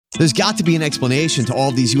There's got to be an explanation to all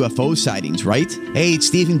of these UFO sightings, right? Hey, it's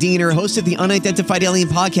Stephen Diener, host of the Unidentified Alien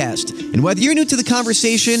Podcast. And whether you're new to the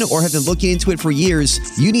conversation or have been looking into it for years,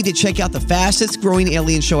 you need to check out the fastest growing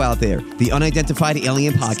alien show out there, the Unidentified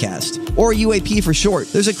Alien Podcast, or UAP for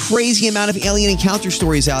short. There's a crazy amount of alien encounter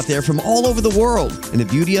stories out there from all over the world. And the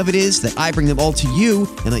beauty of it is that I bring them all to you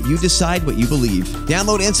and let you decide what you believe.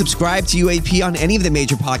 Download and subscribe to UAP on any of the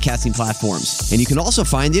major podcasting platforms. And you can also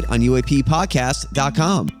find it on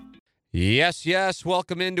UAPpodcast.com. Yes.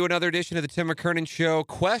 Welcome into another edition of the Tim McKernan Show.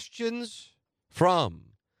 Questions from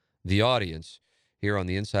the audience here on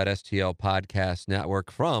the Inside STL Podcast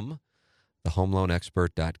Network from the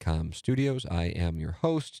HomeLoanExpert.com studios. I am your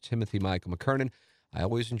host, Timothy Michael McKernan. I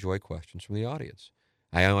always enjoy questions from the audience.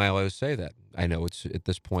 I always say that. I know it's, at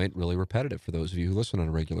this point, really repetitive for those of you who listen on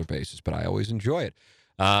a regular basis, but I always enjoy it.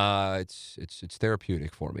 It's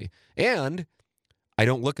therapeutic for me. And I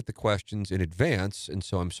don't look at the questions in advance, and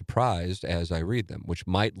so I'm surprised as I read them, which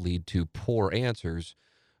might lead to poor answers,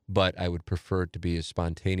 but I would prefer it to be as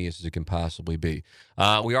spontaneous as it can possibly be.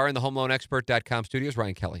 We are in the HomeLoanExpert.com studios.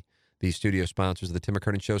 Ryan Kelly, the studio sponsors of the Tim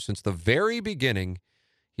McKernan Show since the very beginning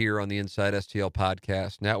here on the Inside STL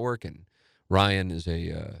Podcast Network, and Ryan is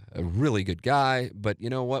a really good guy, but you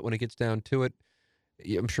know what? When it gets down to it,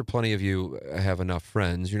 I'm sure plenty of you have enough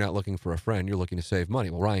friends. You're not looking for a friend. You're looking to save money.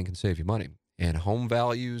 Well, Ryan can save you money. And home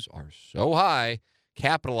values are so high,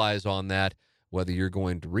 capitalize on that, whether you're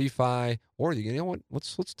going to refi or, you know what,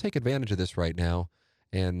 let's take advantage of this right now,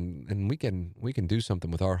 and we can do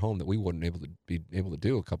something with our home that we wouldn't be able to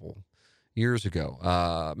do a couple years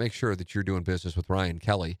ago. Make sure that you're doing business with Ryan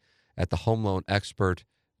Kelly at the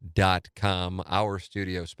HomeLoanExpert.com, our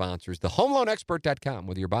studio sponsors. The HomeLoanExpert.com,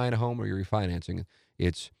 whether you're buying a home or you're refinancing,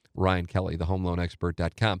 it's Ryan Kelly, the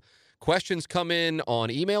HomeLoanExpert.com. Questions come in on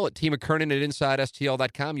email at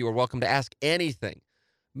tmckernan@InsideSTL.com. You are welcome to ask anything.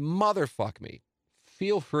 Motherfuck me.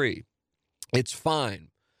 Feel free. It's fine.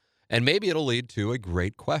 And maybe it'll lead to a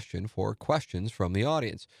great question for questions from the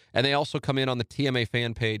audience. And they also come in on the TMA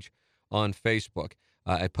fan page on Facebook.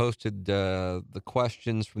 I posted the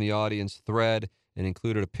questions from the audience thread and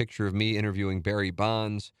included a picture of me interviewing Barry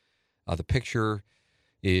Bonds. The picture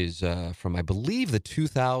is from, I believe, the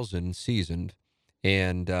 2000 season.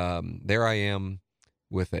 And there I am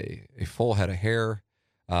with a full head of hair,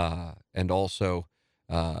 and also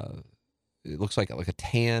it looks like a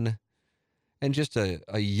tan, and just a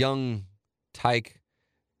young tyke.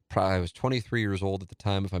 Probably I was 23 years old at the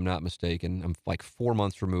time, if I'm not mistaken. I'm like 4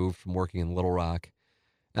 months removed from working in Little Rock,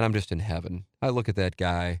 and I'm just in heaven. I look at that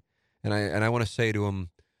guy, and I want to say to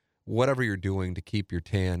him, whatever you're doing to keep your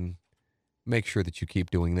tan, make sure that you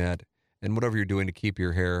keep doing that. And whatever you're doing to keep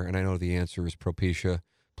your hair, and I know the answer is Propecia,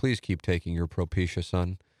 please keep taking your Propecia,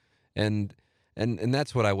 son. And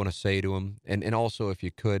that's what I want to say to him. And also, if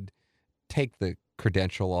you could, take the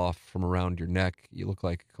credential off from around your neck. You look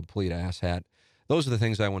like a complete asshat. Those are the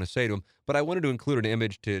things I want to say to him. But I wanted to include an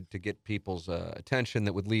image to get people's attention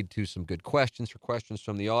that would lead to some good questions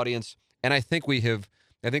from the audience. And I think we have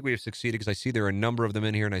succeeded, because I see there are a number of them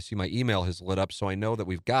in here, and I see my email has lit up, so I know that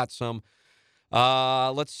we've got some.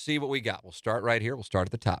 Let's see what we got. We'll start right here. We'll start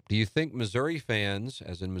at the top. Do you think Missouri fans,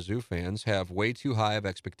 as in Mizzou fans, have way too high of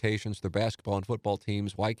expectations for their basketball and football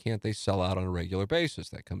teams? Why can't they sell out on a regular basis?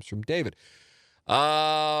 That comes from David.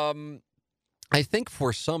 I think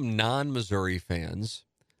for some non-Missouri fans,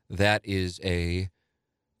 that is a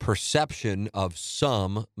perception of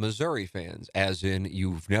some Missouri fans, as in,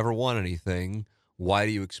 you've never won anything. Why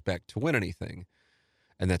do you expect to win anything?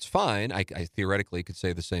 And that's fine. I theoretically could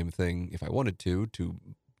say the same thing if I wanted to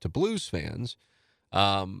Blues fans.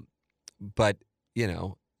 But, you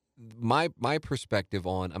know, my perspective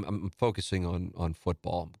on, I'm focusing on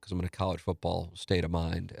football, because I'm in a college football state of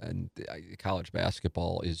mind. And college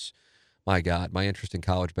basketball is, my God, my interest in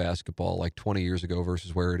college basketball like 20 years ago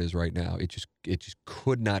versus where it is right now, it just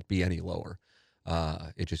could not be any lower.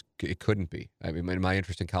 It couldn't be. I mean, my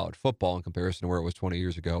interest in college football in comparison to where it was 20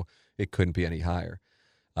 years ago, it couldn't be any higher.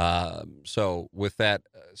 So with that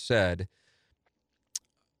said,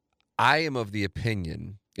 I am of the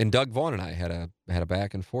opinion, and Doug Vaughn and I had a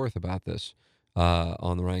back and forth about this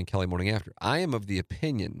on the Ryan Kelly Morning After. I am of the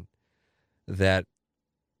opinion that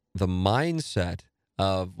the mindset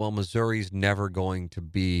of, well, Missouri's never going to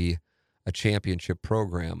be a championship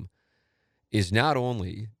program is not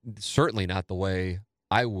only, certainly not the way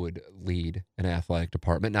I would lead an athletic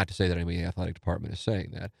department. Not to say that any athletic department is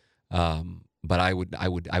saying that, but I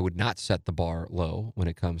would not set the bar low when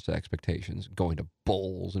it comes to expectations. Going to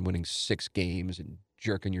bowls and winning 6 games and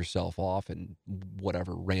jerking yourself off and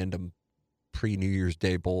whatever random pre-New Year's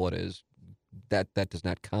Day bowl it is, that does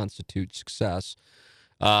not constitute success.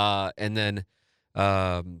 And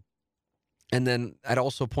then I'd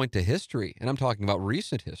also point to history, and I'm talking about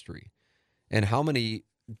recent history, and how many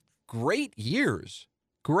great years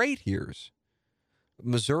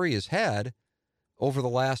Missouri has had over the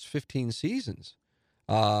last 15 seasons.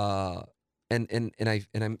 And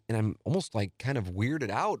I'm almost like kind of weirded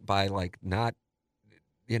out by like not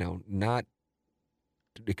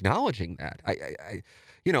acknowledging that. I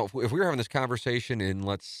if we were having this conversation in,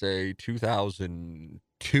 let's say,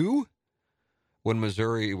 2002, when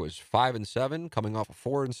Missouri was 5-7, coming off a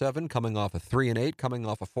 4-7, coming off a 3-8, coming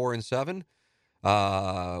off a 4-7,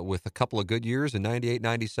 with a couple of good years in 98,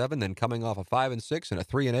 97, then coming off a 5-6 and a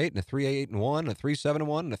 3-8 and a 3-8-1, and a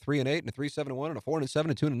 3-7-1 and a 3-8 and a 3-7-1 and a 4-7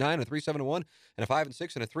 and 2-9 and a 3-7-1 and a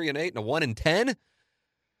 5-6 and a 3-8 and a 1-10,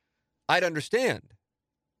 I'd understand.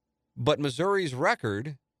 But Missouri's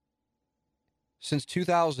record since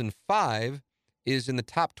 2005 is in the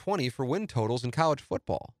top 20 for win totals in college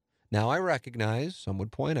football. Now, I recognize some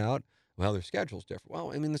would point out, well, their schedule's different.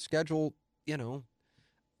 Well, I mean, the schedule,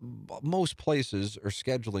 most places are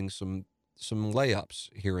scheduling some layups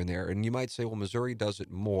here and there. And you might say, well, Missouri does it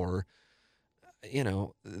more,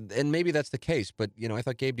 and maybe that's the case. But, I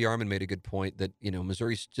thought Gabe DeArmond made a good point that,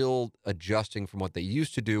 Missouri's still adjusting from what they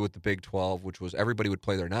used to do with the Big 12, which was everybody would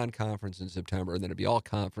play their non-conference in September, and then it'd be all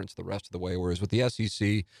conference the rest of the way. Whereas with the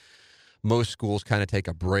SEC, most schools kind of take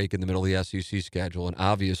a break in the middle of the SEC schedule. And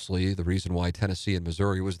obviously, the reason why Tennessee and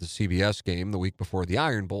Missouri was the CBS game the week before the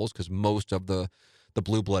Iron Bowl is because most of the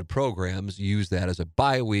blue blood programs use that as a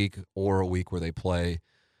bye week or a week where they play,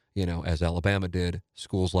 as Alabama did,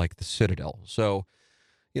 schools like the Citadel. So,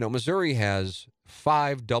 Missouri has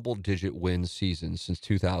 5 double-digit win seasons since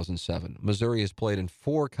 2007. Missouri has played in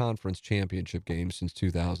 4 conference championship games since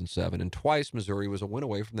 2007, and twice Missouri was a win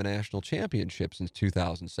away from the national championship since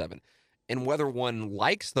 2007. And whether one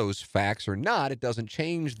likes those facts or not, it doesn't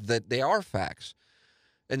change that they are facts.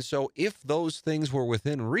 And so if those things were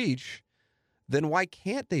within reach, then why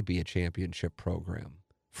can't they be a championship program?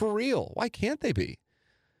 For real, why can't they be?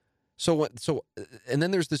 And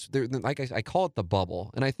then there's this, like I call it the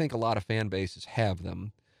bubble, and I think a lot of fan bases have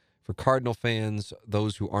them. For Cardinal fans,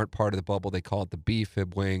 those who aren't part of the bubble, they call it the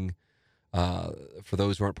B-fib wing. For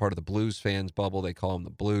those who aren't part of the Blues fans bubble, they call them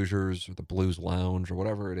the Bluesers or the Blues Lounge or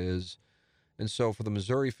whatever it is. And so for the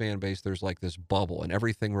Missouri fan base, there's like this bubble, and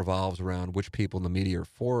everything revolves around which people in the media are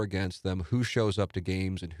for or against them, who shows up to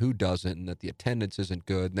games and who doesn't, and that the attendance isn't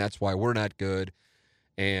good, and that's why we're not good.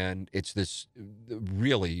 And it's this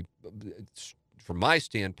really, from my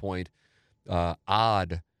standpoint,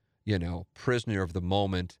 odd, prisoner of the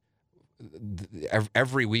moment.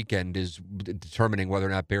 Every weekend is determining whether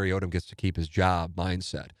or not Barry Odom gets to keep his job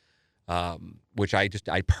mindset, which I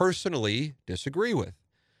personally disagree with.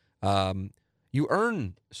 You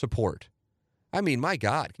earn support. I mean, my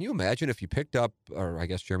God, can you imagine if you picked up, or I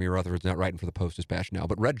guess Jeremy Rutherford's not writing for the Post-Dispatch now,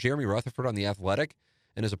 but read Jeremy Rutherford on The Athletic,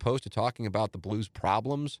 and as opposed to talking about the Blues'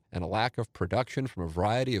 problems and a lack of production from a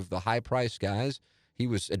variety of the high-priced guys, he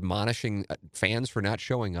was admonishing fans for not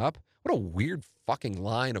showing up. What a weird fucking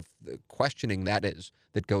line of questioning that is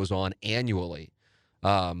that goes on annually,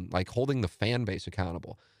 like holding the fan base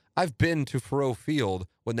accountable. I've been to Faurot Field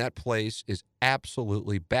when that place is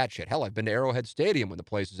absolutely batshit. Hell, I've been to Arrowhead Stadium when the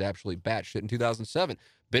place is absolutely batshit in 2007.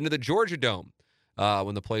 Been to the Georgia Dome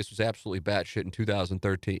when the place was absolutely batshit in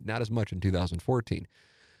 2013. Not as much in 2014.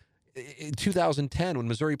 In 2010, when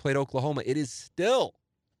Missouri played Oklahoma, it is still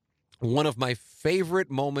one of my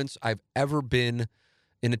favorite moments I've ever been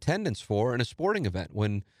in attendance for in a sporting event,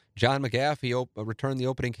 when John McAfee returned the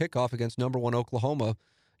opening kickoff against number 1 Oklahoma,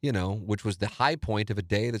 which was the high point of a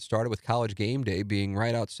day that started with College Game Day being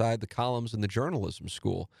right outside the columns in the journalism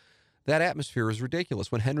school. That atmosphere is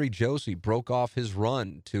ridiculous. When Henry Josie broke off his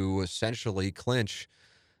run to essentially clinch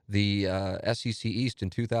the SEC East in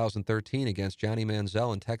 2013 against Johnny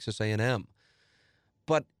Manziel and Texas A&M.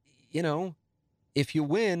 But, if you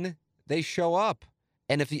win, they show up.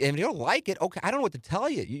 And if you don't like it, okay, I don't know what to tell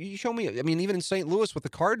you. You show me. I mean, even in St. Louis with the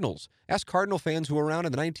Cardinals, ask Cardinal fans who were around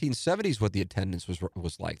in the 1970s what the attendance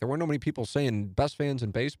was like. There weren't no many people saying best fans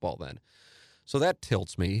in baseball then. So that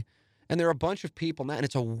tilts me. And there are a bunch of people now, and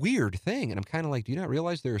it's a weird thing. And I'm kind of like, do you not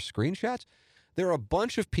realize there are screenshots? There are a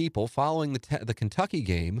bunch of people following the Kentucky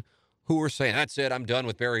game who were saying, that's it, I'm done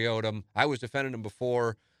with Barry Odom. I was defending him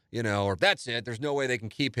before, or that's it, there's no way they can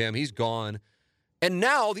keep him. He's gone. And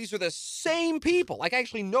now these are the same people. Like, I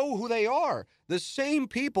actually know who they are. The same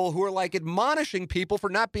people who are like admonishing people for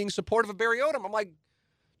not being supportive of Barry Odom. I'm like,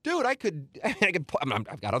 dude, I've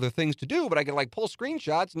got other things to do, but I could like pull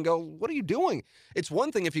screenshots and go, what are you doing? It's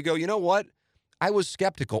one thing if you go, you know what? I was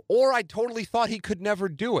skeptical, or I totally thought he could never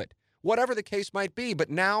do it. whatever the case might be. But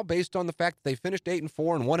now, based on the fact that they finished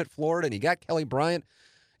 8-4 and won at Florida and you got Kelly Bryant,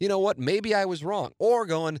 you know what? Maybe I was wrong. Or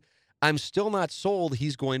going, I'm still not sold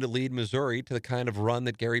he's going to lead Missouri to the kind of run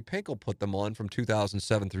that Gary Pinkel put them on from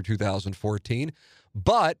 2007 through 2014.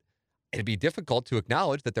 But it'd be difficult to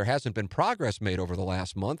acknowledge that there hasn't been progress made over the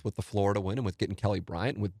last month with the Florida win and with getting Kelly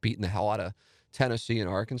Bryant and with beating the hell out of Tennessee and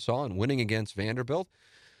Arkansas and winning against Vanderbilt.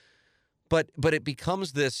 But it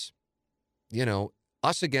becomes this,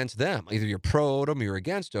 us against them. Either you're pro Odom or you're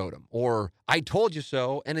against Odom, or I told you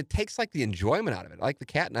so, and it takes like the enjoyment out of it. Like the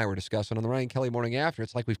Cat and I were discussing on the Ryan Kelly Morning After,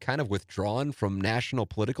 it's like we've kind of withdrawn from national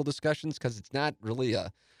political discussions because it's not really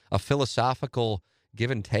a philosophical give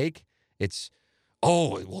and take. It's,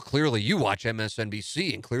 oh, well, clearly you watch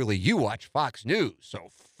MSNBC and clearly you watch Fox News, so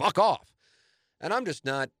fuck off. And I'm just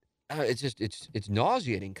not, it's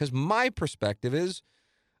nauseating because my perspective is,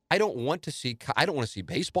 I don't want to see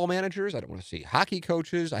baseball managers. I don't want to see hockey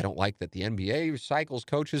coaches. I don't like that the NBA cycles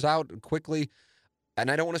coaches out quickly.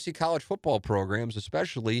 And I don't want to see college football programs,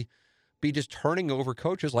 especially, be just turning over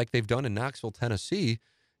coaches like they've done in Knoxville, Tennessee,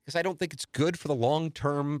 because I don't think it's good for the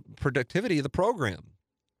long-term productivity of the program.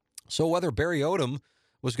 So whether Barry Odom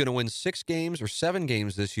was going to win 6 games or 7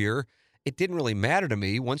 games this year, it didn't really matter to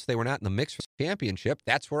me once they were not in the mix for the championship.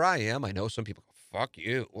 That's where I am. I know some people go, fuck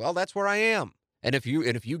you. Well, that's where I am. And if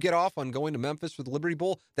you get off on going to Memphis for the Liberty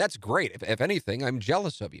Bowl, that's great. If anything, I'm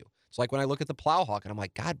jealous of you. It's like when I look at the Plowhawk and I'm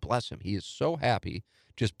like, God bless him. He is so happy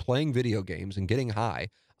just playing video games and getting high.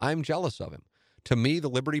 I'm jealous of him. To me, the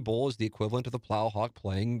Liberty Bowl is the equivalent of the Plowhawk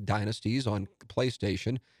playing Dynasties on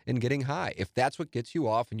PlayStation and getting high. If that's what gets you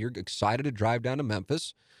off and you're excited to drive down to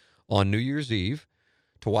Memphis on New Year's Eve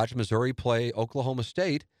to watch Missouri play Oklahoma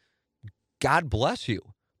State, God bless you.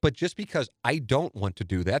 But just because I don't want to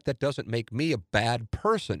do that, that doesn't make me a bad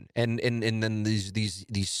person. And then these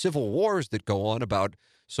civil wars that go on about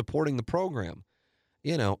supporting the program,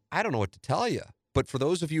 I don't know what to tell you. But for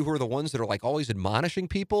those of you who are the ones that are like always admonishing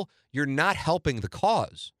people, you're not helping the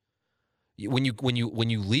cause. When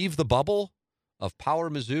you leave the bubble of Power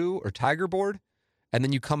Mizzou or Tiger Board, and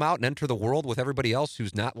then you come out and enter the world with everybody else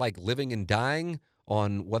who's not like living and dying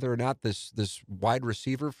on whether or not this wide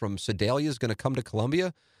receiver from Sedalia is going to come to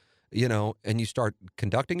Columbia, and you start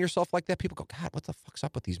conducting yourself like that, people go, God, what the fuck's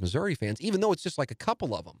up with these Missouri fans? Even though it's just like a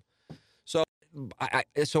couple of them. So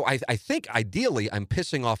I think ideally I'm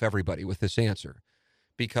pissing off everybody with this answer,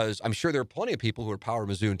 because I'm sure there are plenty of people who are Power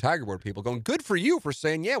Mizzou and Tiger Board people going, good for you for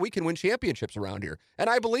saying, yeah, we can win championships around here. And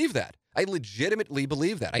I believe that. I legitimately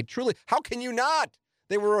believe that. I truly, how can you not?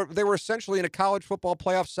 They were essentially in a college football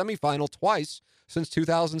playoff semifinal twice since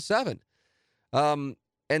 2007. And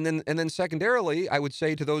then secondarily, I would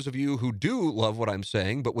say to those of you who do love what I'm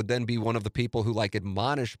saying, but would then be one of the people who like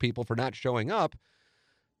admonish people for not showing up,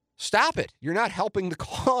 stop it. You're not helping the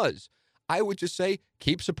cause. I would just say,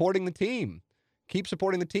 keep supporting the team. Keep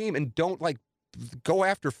supporting the team and don't like go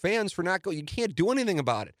after fans for not going. You can't do anything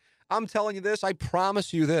about it. I'm telling you this. I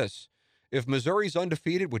promise you this. If Missouri's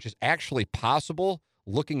undefeated, which is actually possible,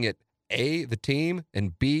 looking at A, the team,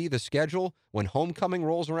 and B, the schedule, when homecoming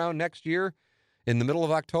rolls around next year, in the middle of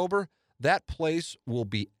October, that place will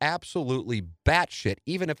be absolutely batshit,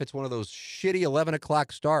 even if it's one of those shitty 11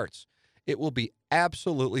 o'clock starts. It will be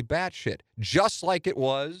absolutely batshit, just like it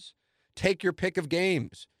was, take your pick of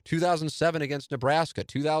games, 2007 against Nebraska,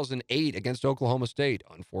 2008 against Oklahoma State,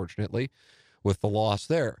 unfortunately, with the loss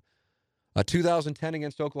there. 2010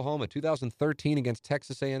 against Oklahoma, 2013 against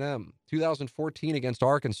Texas A&M, 2014 against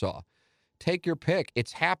Arkansas. Take your pick.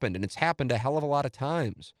 It's happened, and it's happened a hell of a lot of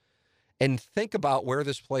times. And think about where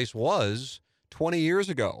this place was 20 years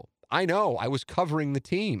ago. I know, I was covering the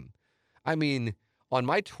team. I mean, on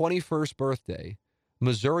my 21st birthday,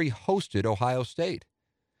 Missouri hosted Ohio State.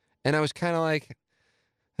 And I was kind of like,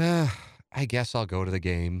 I guess I'll go to the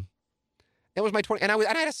game. It was my 20, and I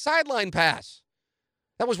had a sideline pass.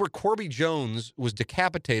 That was where Corby Jones was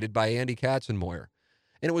decapitated by Andy Katzenmoyer.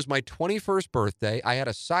 And it was my 21st birthday. I had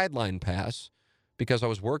a sideline pass because I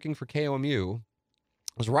was working for KOMU.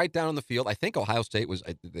 I was right down on the field. I think Ohio State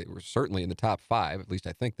they were certainly in the top 5. At least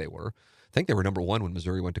I think they were. I think they were number 1 when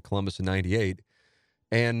Missouri went to Columbus in 98.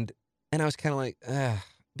 And I was kind of like,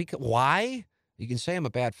 because why? You can say I'm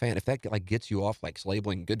a bad fan. If that like gets you off like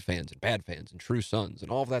labeling good fans and bad fans and true sons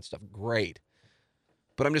and all of that stuff, great.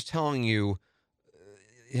 But I'm just telling you,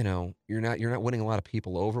 you're not winning a lot of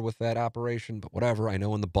people over with that operation, but whatever. I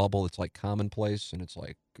know in the bubble it's like commonplace, and it's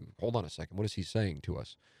like, hold on a second, what is he saying to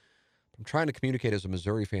us? I'm trying to communicate as a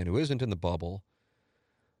Missouri fan who isn't in the bubble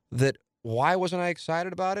that why wasn't I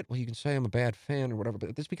excited about it? Well, you can say I'm a bad fan or whatever, but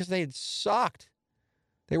it's because they had sucked.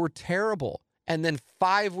 They were terrible. And then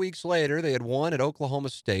 5 weeks later, they had won at Oklahoma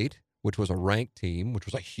State, which was a ranked team, which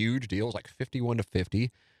was a huge deal. It was like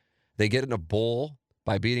 51-50. They get in a bowl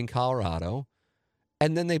by beating Colorado.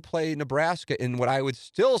 And then they play Nebraska in what I would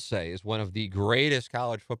still say is one of the greatest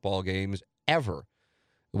college football games ever,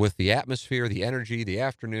 with the atmosphere, the energy, the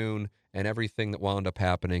afternoon, and everything that wound up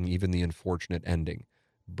happening, even the unfortunate ending.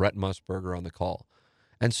 Brett Musburger on the call.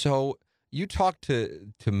 And so you talk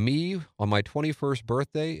to me on my 21st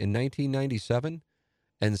birthday in 1997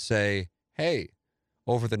 and say, hey,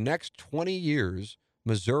 over the next 20 years,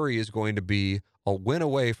 Missouri is going to be a win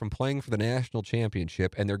away from playing for the national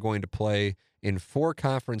championship, and they're going to play in 4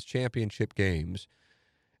 conference championship games,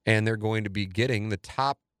 and they're going to be getting the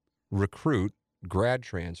top recruit, grad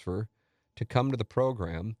transfer, to come to the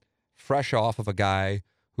program fresh off of a guy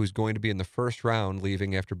who's going to be in the first round,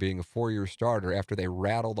 leaving after being a 4-year starter after they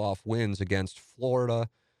rattled off wins against Florida,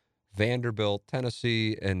 Vanderbilt,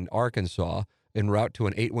 Tennessee, and Arkansas en route to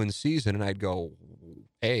an 8-win season. And I'd go,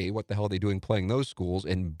 A, what the hell are they doing playing those schools?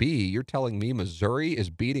 And B, you're telling me Missouri is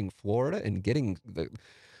beating Florida and getting the...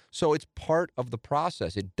 So it's part of the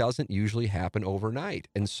process. It doesn't usually happen overnight.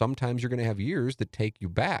 And sometimes you're going to have years that take you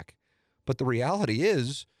back. But the reality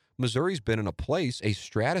is Missouri's been in a place, a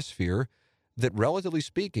stratosphere, that relatively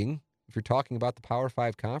speaking, if you're talking about the Power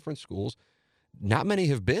 5 conference schools, not many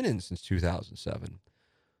have been in since 2007.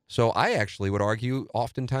 So I actually would argue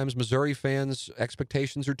oftentimes Missouri fans'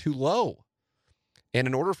 expectations are too low. And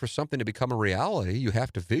in order for something to become a reality, you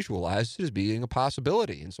have to visualize it as being a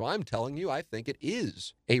possibility. And so I'm telling you, I think it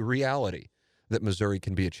is a reality that Missouri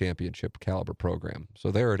can be a championship caliber program.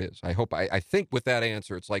 So there it is. I think with that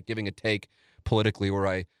answer, it's like giving a take politically where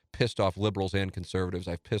I pissed off liberals and conservatives.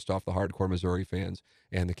 I've pissed off the hardcore Missouri fans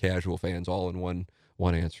and the casual fans all in one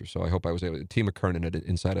answer. So I hope I was able to. T. McKernan at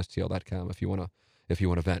InsideSTL.com if you want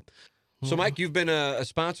to vent. So, Mike, you've been a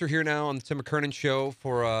sponsor here now on the Tim McKernan Show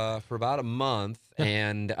for about a month,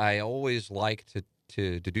 and I always like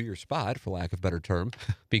to do your spot, for lack of a better term,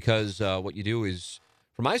 because what you do is,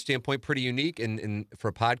 from my standpoint, pretty unique, and for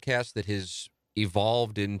a podcast that has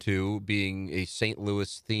evolved into being a St.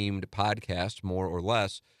 Louis-themed podcast, more or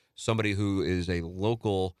less, somebody who is a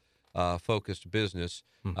local focused business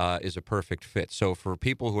is a perfect fit. So, for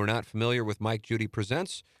people who are not familiar with Mike Judy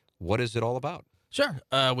Presents, what is it all about? Sure.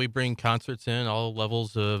 We bring concerts in all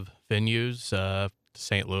levels of venues to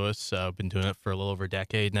St. Louis. I've been doing it for a little over a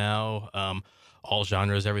decade now. All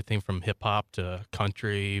genres, everything from hip-hop to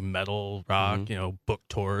country, metal, rock, book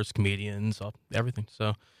tours, comedians, everything.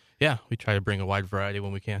 So, yeah, we try to bring a wide variety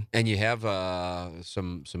when we can. And you have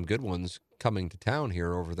some good ones coming to town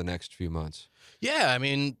here over the next few months. Yeah, I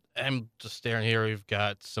mean, I'm just staring here. We've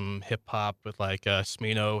got some hip hop with like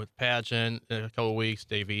Smino with Pageant in a couple of weeks,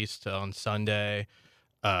 Dave East on Sunday,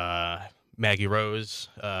 Maggie Rose.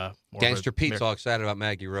 Gangster Pete's all excited about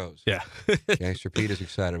Maggie Rose. Yeah. Gangster Pete is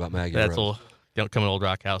excited about Maggie Rose. That's coming to Old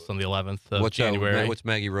Rock House on the 11th of January. What's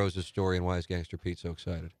Maggie Rose's story and why is Gangster Pete so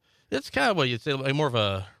excited? It's kind of what you'd say, like more of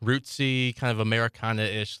a rootsy, kind of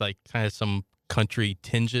Americana-ish, like kind of some country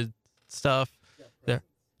tinged stuff there.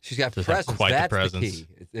 She's got presence. Quite That's the presence. The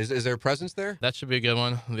key. Is there a presence there? That should be a good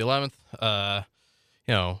one. On the 11th,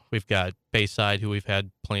 we've got Bayside, who we've had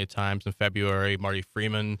plenty of times in February. Marty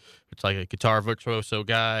Freeman, it's like a guitar virtuoso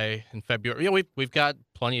guy in February. Yeah, we've got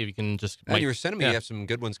plenty of. You can just. And you were sending me. You have some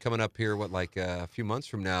good ones coming up here. A few months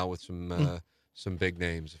from now with some big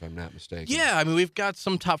names, if I'm not mistaken. Yeah, I mean, we've got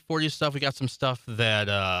some top 40 stuff. We got some stuff that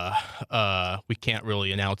we can't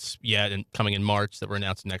really announce yet, and coming in March that we're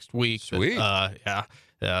announcing next week. Sweet.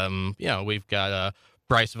 We've got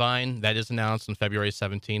Bryce Vine that is announced on February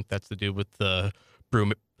 17th. That's the dude with the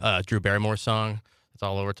Drew Barrymore song. It's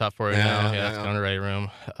all over top 40 now. Yeah, it's on the radio room.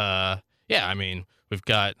 I mean, we've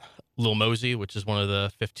got Lil Mosey, which is one of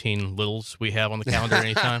the 15 Littles we have on the calendar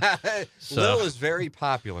anytime. Lil is very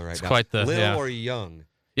popular right now. Quite the Lil or Young.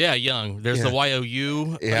 Yeah, Young. There's the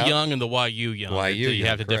YOU Young and the YU Young. You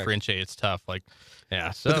have to differentiate. It's tough.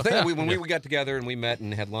 So but the thing when we got together and we met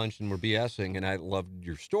and had lunch and were BSing, and I loved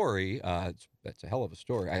your story. That's a hell of a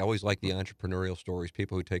story. I always like the entrepreneurial stories,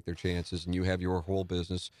 people who take their chances, and you have your whole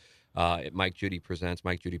business at Mike Judy Presents,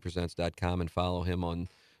 MikeJudyPresents.com, and follow him on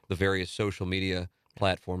the various social media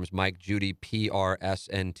platforms. Mike Judy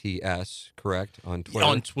PRSNTS, correct, on Twitter.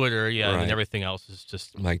 On Twitter, yeah, right. And everything else is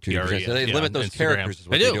just Mike Judy Presents. So they limit those Instagram. Characters, is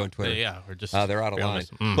what they do on Twitter. Yeah, we're just they're out of line.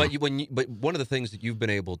 Mm-hmm. But one of the things that you've been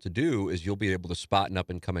able to do is you'll be able to spot an up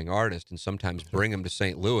and coming artist and sometimes bring him to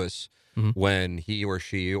St. Louis when he or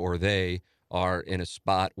she or they are in a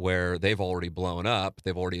spot where they've already blown up.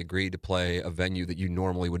 They've already agreed to play a venue that you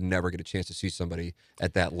normally would never get a chance to see somebody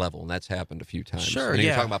at that level, and that's happened a few times. Sure,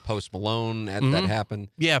 You're talking about Post Malone. That happened.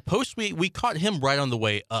 Yeah, Post, we caught him right on the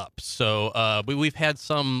way up. So we've had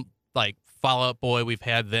some like Fall Out Boy, we've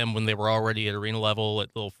had them when they were already at arena level at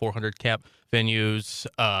little 400 cap venues.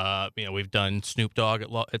 We've done Snoop Dogg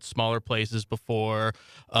at smaller places before.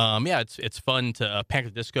 It's fun to Panic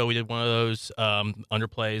at the Disco. We did one of those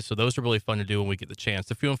underplays, so those are really fun to do when we get the chance.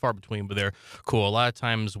 They're few and far between, but they're cool. A lot of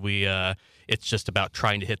times it's just about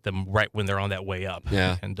trying to hit them right when they're on that way up.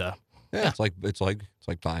 Yeah, and it's like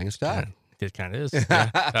buying a stock. It kind of is.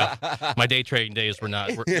 Yeah. My day trading days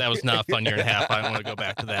that was not a fun year and a half. I don't want to go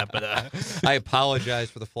back to that, but I apologize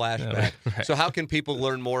for the flashback. Right. So how can people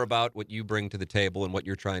learn more about what you bring to the table and what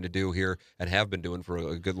you're trying to do here and have been doing for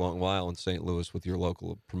a good long while in St. Louis with your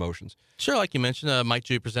local promotions? Sure, like you mentioned,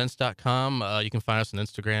 MikeJudyPresents.com. You can find us on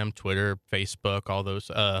Instagram, Twitter, Facebook, all those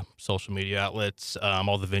social media outlets.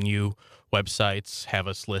 All the venue websites have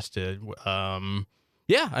us listed.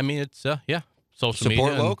 Social media.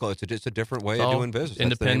 Support local. It's just a different way of doing business.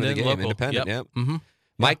 That's the name of the game. Local. Independent, Yep. yeah. Mm-hmm.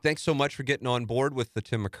 Mike, thanks so much for getting on board with the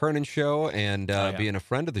Tim McKernan Show and being a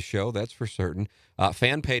friend of the show. That's for certain.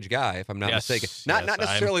 Fan page guy, if I'm not mistaken. Not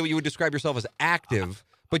necessarily what you would describe yourself as active,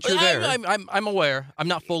 but you're there. I'm aware. I'm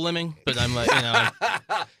not full lemming, but I'm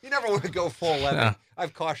You never want to go full lemming. No.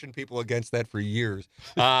 I've cautioned people against that for years.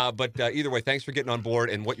 But either way, thanks for getting on board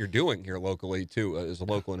and what you're doing here locally, too, as a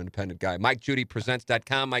local and independent guy.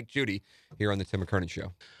 MikeJudyPresents.com. Mike Judy here on the Tim McKernan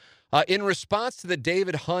Show. In response to the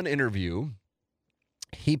David Hunn interview,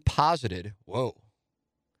 he posited, whoa.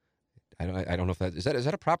 I don't know if is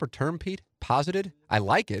that a proper term, Pete? Posited? I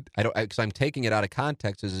like it. Because I'm taking it out of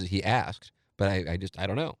context as he asked, but I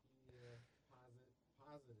don't know.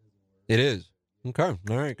 It is. Okay.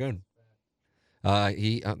 All right, good.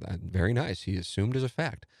 He very nice. He assumed as a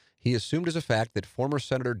fact. He assumed as a fact that former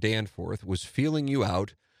Senator Danforth was feeling you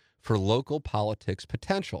out for local politics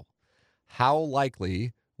potential. How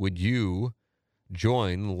likely would you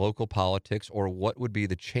join local politics, or what would be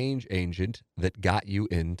the change agent that got you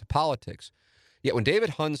into politics? Yet when David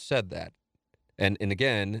Hunn said that, and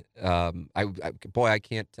again, I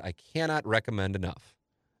cannot recommend enough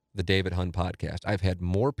the David Hunn podcast. I've had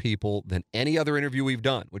more people than any other interview we've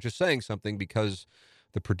done, which is saying something because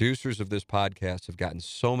the producers of this podcast have gotten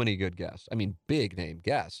so many good guests. I mean, big name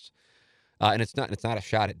guests. And it's not a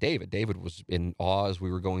shot at David. David was in awe as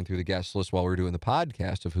we were going through the guest list while we were doing the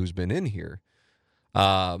podcast of who's been in here.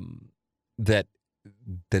 That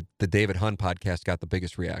the David Hunn podcast got the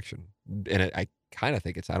biggest reaction. And I kind of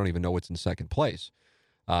think I don't even know what's in second place.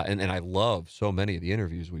 And I love so many of the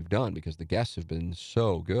interviews we've done because the guests have been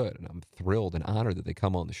so good, and I'm thrilled and honored that they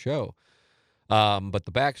come on the show. But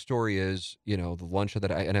the backstory is, the lunch that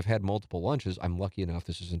and I've had multiple lunches. I'm lucky enough.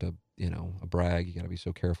 This isn't a brag. You got to be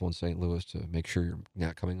so careful in St. Louis to make sure you're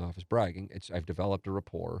not coming off as bragging. I've developed a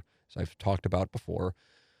rapport, as I've talked about before,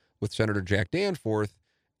 with Senator Jack Danforth,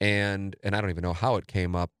 and I don't even know how it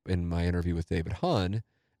came up in my interview with David Hunn.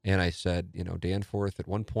 And I said, Danforth at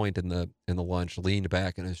one point in the lunch leaned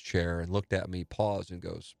back in his chair and looked at me, paused, and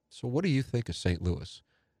goes, "So what do you think of St. Louis?"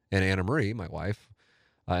 And Anna Marie, my wife,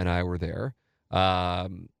 and I were there,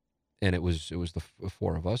 and it was the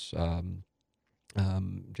four of us,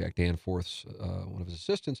 Jack Danforth's one of his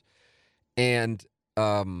assistants, and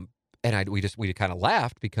we kind of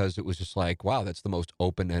laughed because it was just like, wow, that's the most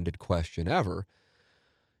open-ended question ever.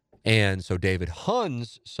 And so David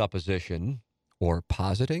Hunn's supposition, or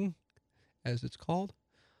positing, as it's called,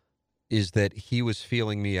 is that he was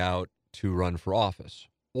feeling me out to run for office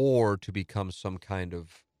or to become some kind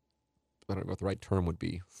of, I don't know what the right term would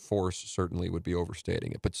be. Force certainly would be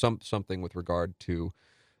overstating it, but something with regard to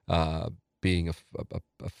being a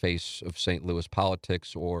face of St. Louis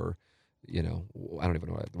politics, or, I don't even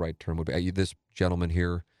know what the right term would be. This gentleman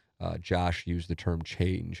here, Josh, used the term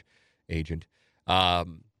change agent.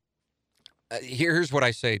 Here's what I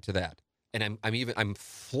say to that. And I'm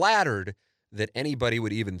flattered that anybody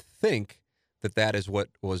would even think that is what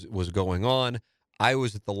was going on. I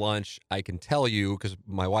was at the lunch. I can tell you, because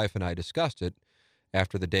my wife and I discussed it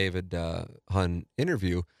after the David Hunn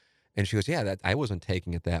interview, and she goes, "Yeah, I wasn't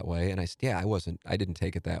taking it that way." And I said, "Yeah, I didn't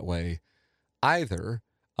take it that way either."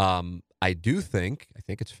 I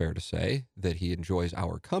think it's fair to say that he enjoys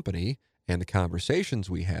our company and the conversations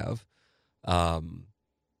we have.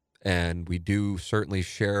 And we do certainly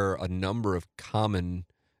share a number of common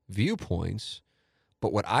viewpoints.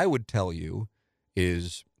 But what I would tell you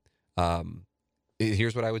is,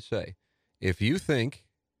 here's what I would say. If you think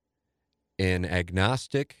an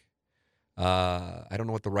agnostic, I don't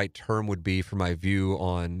know what the right term would be for my view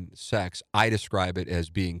on sex. I describe it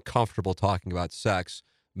as being comfortable talking about sex.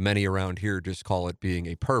 Many around here just call it being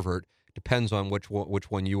a pervert. Depends on which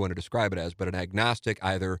one you want to describe it as. But an agnostic,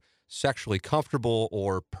 either sexually comfortable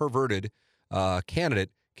or perverted candidate,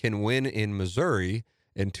 can win in Missouri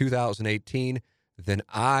in 2018, then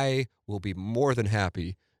I will be more than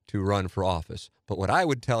happy to run for office. But what I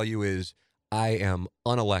would tell you is I am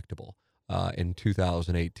unelectable in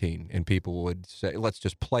 2018. And people would say, let's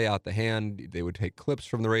just play out the hand. They would take clips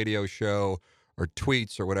from the radio show or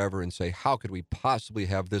tweets or whatever and say, how could we possibly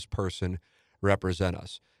have this person represent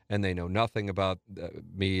us? And they know nothing about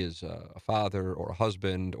me as a father or a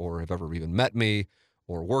husband, or have ever even met me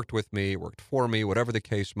or worked with me, worked for me, whatever the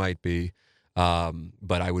case might be.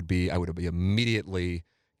 But I would be immediately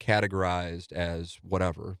categorized as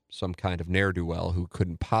whatever, some kind of ne'er-do-well who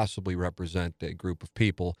couldn't possibly represent a group of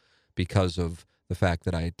people because of the fact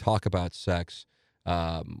that I talk about sex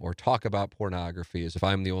or talk about pornography as if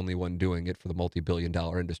I'm the only one doing it for the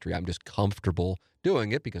multi-billion-dollar industry. I'm just comfortable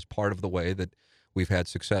doing it because part of the way that we've had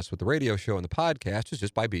success with the radio show and the podcast is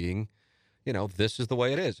just by being, this is the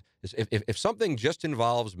way it is. If something just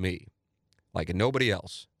involves me, like, and nobody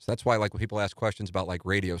else. So that's why, like, when people ask questions about, like,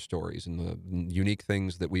 radio stories and the unique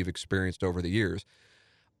things that we've experienced over the years,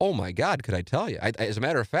 oh, my God, could I tell you? As a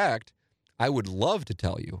matter of fact, I would love to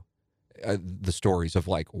tell you the stories of,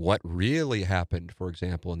 like, what really happened, for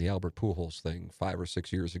example, in the Albert Pujols thing 5 or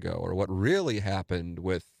 6 years ago, or what really happened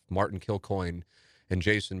with Martin Kilcoyne and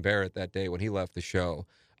Jason Barrett that day when he left the show.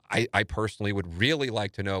 I personally would really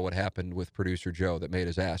like to know what happened with producer Joe that made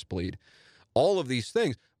his ass bleed. All of these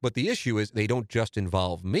things. But the issue is they don't just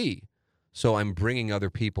involve me. So I'm bringing other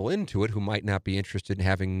people into it who might not be interested in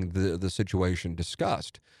having the situation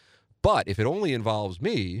discussed. But if it only involves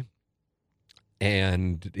me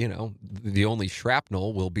and, the only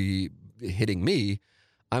shrapnel will be hitting me,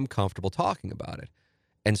 I'm comfortable talking about it.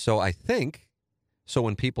 And so I think, so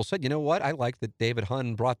when people said, you know what, I like that David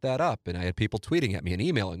Hunn brought that up, and I had people tweeting at me and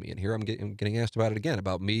emailing me, and here I'm getting asked about it again,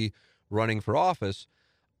 about me running for office.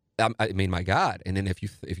 I mean, my God. And then if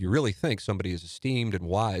you really think somebody as esteemed and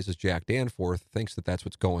wise as Jack Danforth thinks that that's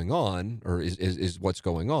what's going on, or is what's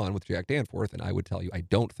going on with Jack Danforth, and I would tell you I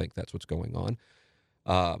don't think that's what's going on.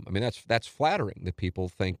 I mean, that's flattering that people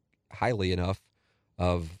think highly enough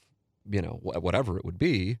of, whatever it would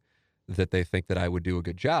be, that they think that I would do a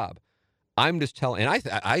good job. I'm just telling, and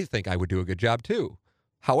I think I would do a good job too.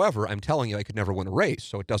 However, I'm telling you I could never win a race,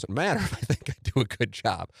 so it doesn't matter if I think I do a good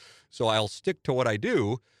job. So I'll stick to what I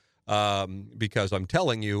do. Because I'm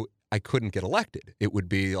telling you, I couldn't get elected. It would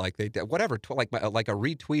be like like a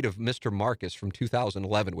retweet of Mr. Marcus from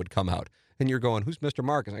 2011 would come out, and you're going, "Who's Mr.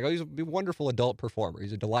 Marcus?" I go, "He's a wonderful adult performer.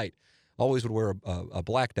 He's a delight. Always would wear a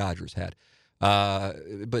black Dodgers hat."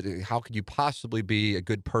 But how could you possibly be a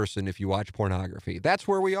good person if you watch pornography? That's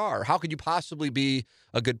where we are. How could you possibly be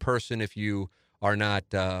a good person if you are not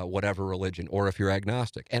whatever religion, or if you're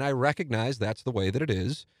agnostic? And I recognize that's the way that it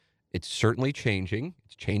is. It's certainly changing.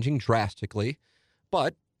 It's changing drastically.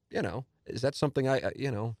 But, is that something I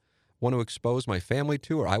want to expose my family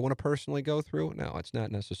to, or I want to personally go through? No, it's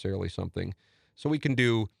not necessarily something. So we can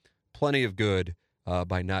do plenty of good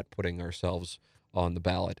by not putting ourselves on the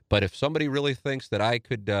ballot. But if somebody really thinks that I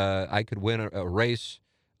could win a race,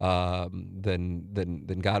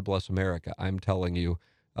 then God bless America. I'm telling you,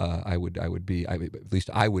 I would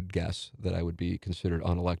guess that I would be considered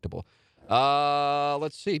unelectable.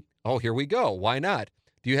 Let's see. Oh, here we go. Why not?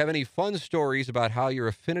 Do you have any fun stories about how your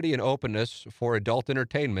affinity and openness for adult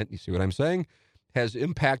entertainment, you see what I'm saying, has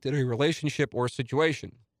impacted a relationship or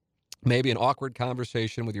situation? Maybe an awkward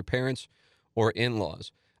conversation with your parents or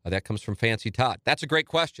in-laws. That comes from Fancy Todd. That's a great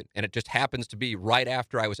question, and it just happens to be right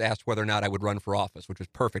after I was asked whether or not I would run for office, which was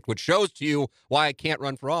perfect, which shows to you why I can't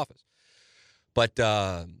run for office. But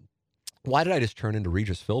why did I just turn into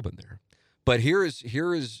Regis Philbin there? But here is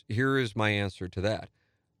my answer to that.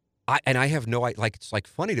 I have no idea. Like, it's like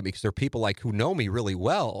funny to me because there are people like who know me really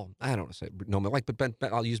well. I don't want to say know me like, but Ben,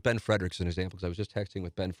 I'll use Ben Frederickson as an example because I was just texting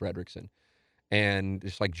with Ben Frederickson, and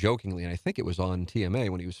just like jokingly, and I think it was on TMA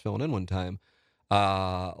when he was filling in one time,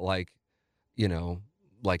 talked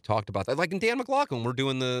about that. Like in Dan McLaughlin, we're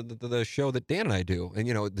doing the show that Dan and I do, and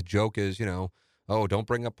the joke is oh, don't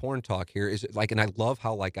bring up porn talk here. Is it like, and I love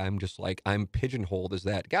how like I'm just like I'm pigeonholed as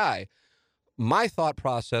that guy. My thought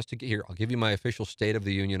process to get here, I'll give you my official State of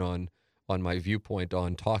the Union on my viewpoint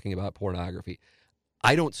on talking about pornography.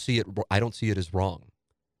 I don't see it as wrong.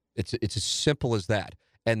 It's as simple as that.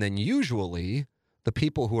 And then usually the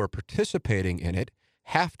people who are participating in it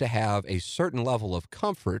have to have a certain level of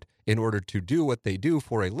comfort in order to do what they do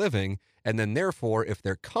for a living. And then therefore, if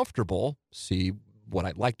they're comfortable, see what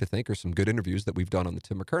I'd like to think are some good interviews that we've done on the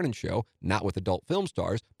Tim McKernan Show, not with adult film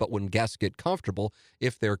stars, but when guests get comfortable,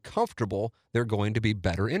 if they're comfortable, they're going to be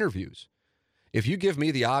better interviews. If you give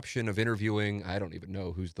me the option of interviewing, I don't even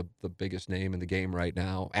know who's the biggest name in the game right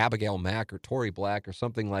now, Abigail Mack or Tory Black or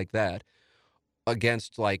something like that,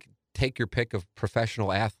 against, like, take your pick of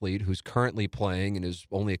professional athlete who's currently playing and is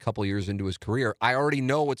only a couple years into his career, I already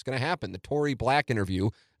know what's going to happen. The Tory Black interview,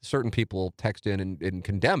 certain people text in and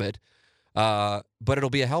condemn it, but it'll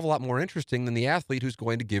be a hell of a lot more interesting than the athlete who's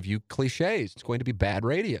going to give you cliches. It's going to be bad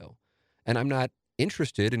radio. And I'm not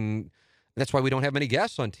interested in, that's why we don't have many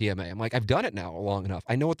guests on TMA. I'm like, I've done it now long enough.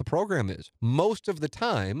 I know what the program is. Most of the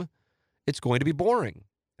time, it's going to be boring,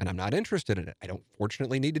 and I'm not interested in it. I don't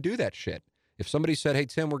fortunately need to do that shit. If somebody said, hey,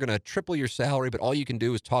 Tim, we're going to triple your salary, but all you can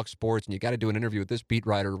do is talk sports, and you got to do an interview with this beat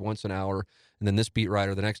writer once an hour, and then this beat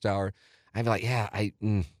writer the next hour, I'd be like, yeah,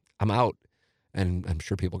 I'm out. And I'm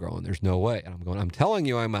sure people are going, there's no way. And I'm going, I'm telling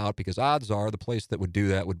you I'm out, because odds are the place that would do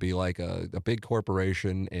that would be like a big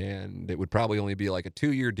corporation, and it would probably only be like a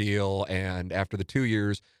 2-year deal. And after the 2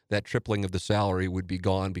 years, that tripling of the salary would be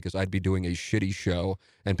gone because I'd be doing a shitty show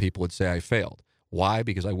and people would say I failed. Why?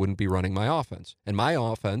 Because I wouldn't be running my offense. And my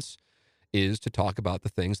offense is to talk about the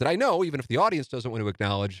things that I know, even if the audience doesn't want to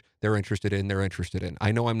acknowledge they're interested in.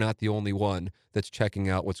 I know I'm not the only one that's checking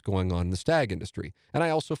out what's going on in the stag industry. And I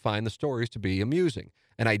also find the stories to be amusing.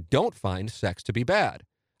 And I don't find sex to be bad.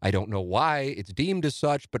 I don't know why it's deemed as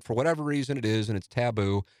such, but for whatever reason it is, and it's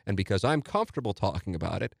taboo. And because I'm comfortable talking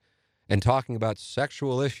about it and talking about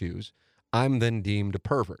sexual issues, I'm then deemed a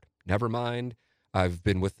pervert. Never mind, I've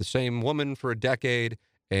been with the same woman for a decade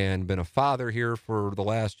and been a father here for the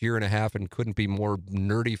last year and a half and couldn't be more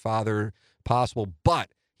nerdy father possible,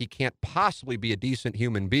 but he can't possibly be a decent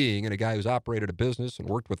human being and a guy who's operated a business and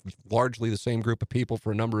worked with largely the same group of people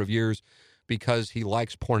for a number of years because he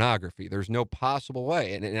likes pornography. There's no possible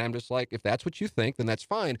way. And I'm just like, if that's what you think, then that's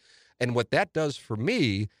fine. And what that does for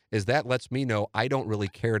me is that lets me know I don't really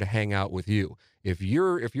care to hang out with you. If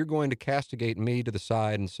you're going to castigate me to the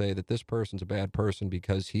side and say that this person's a bad person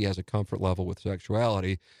because he has a comfort level with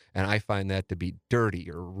sexuality, and I find that to be dirty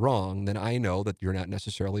or wrong, then I know that you're not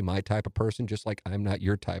necessarily my type of person, just like I'm not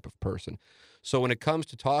your type of person. So when it comes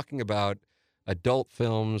to talking about adult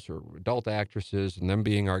films or adult actresses and them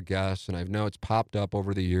being our guests, and I know it's popped up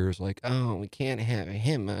over the years like, oh, we can't have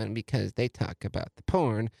him on because they talk about the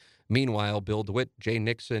porn. Meanwhile, Bill DeWitt, Jay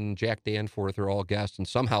Nixon, Jack Danforth are all guests, and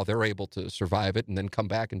somehow they're able to survive it and then come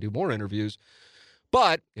back and do more interviews.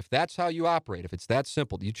 But if that's how you operate, if it's that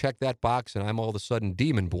simple, you check that box and I'm all of a sudden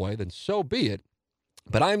demon boy, then so be it.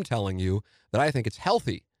 But I'm telling you that I think it's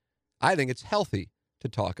healthy. I think it's healthy to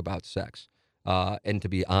talk about sex and to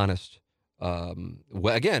be honest.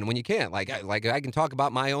 Well, again, when you can't, like I can talk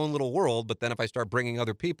about my own little world, but then if I start bringing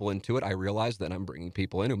other people into it, I realize that I'm bringing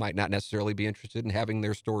people in who might not necessarily be interested in having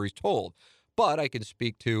their stories told. But I can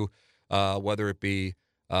speak to whether it be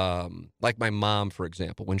like my mom, for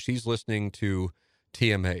example, when she's listening to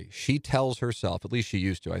TMA, she tells herself, at least she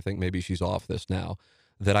used to, I think maybe she's off this now,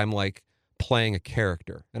 that I'm like playing a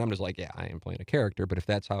character. And I'm just like, yeah, I am playing a character. But if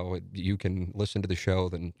that's how you can listen to the show,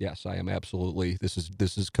 then yes, I am absolutely. This is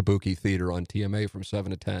kabuki theater on TMA from 7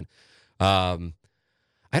 to 10. I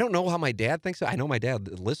don't know how my dad thinks. I know my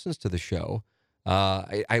dad listens to the show.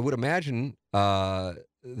 I would imagine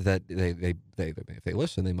that if they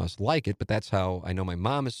listen, they must like it. But that's how I know my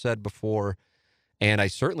mom has said before. And I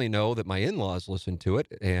certainly know that my in-laws listen to it.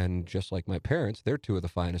 And just like my parents, they're two of the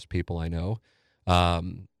finest people I know.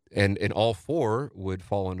 And all four would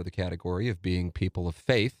fall under the category of being people of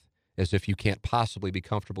faith, as if you can't possibly be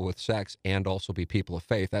comfortable with sex and also be people of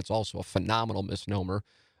faith. That's also a phenomenal misnomer.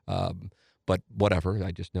 But whatever,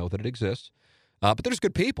 I just know that it exists. But there's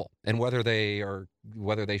good people, and whether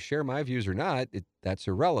they share my views or not, that's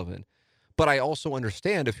irrelevant. But I also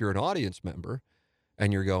understand if you're an audience member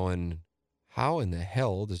and you're going, how in the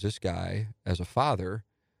hell does this guy, as a father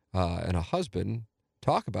and a husband,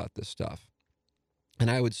 talk about this stuff? And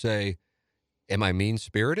I would say, am I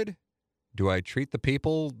mean-spirited? Do I treat the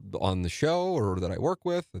people on the show or that I work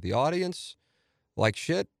with, or the audience, like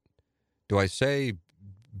shit? Do I say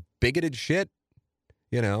bigoted shit?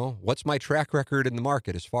 You know, what's my track record in the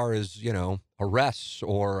market as far as, you know, arrests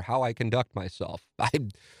or how I conduct myself?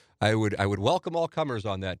 I would welcome all comers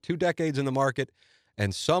on that. 2 decades in the market,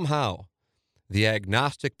 and somehow the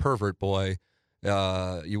agnostic pervert boy,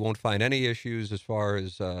 you won't find any issues as far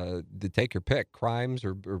as take your pick, crimes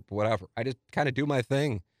or whatever. I just kind of do my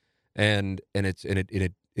thing, and it's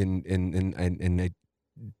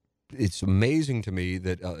amazing to me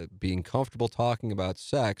that being comfortable talking about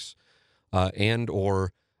sex and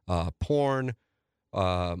or porn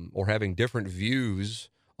or having different views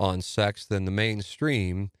on sex than the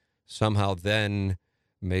mainstream somehow then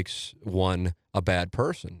makes one a bad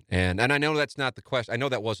person. And I know that's not the question. I know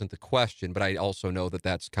that wasn't the question, but I also know that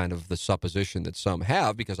that's kind of the supposition that some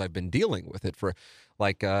have because I've been dealing with it for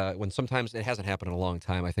when sometimes it hasn't happened in a long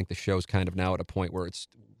time. I think the show's kind of now at a point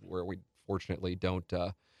where we fortunately don't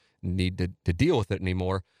need to deal with it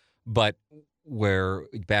anymore. But where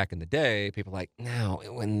back in the day, people like, no,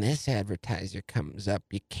 when this advertiser comes up,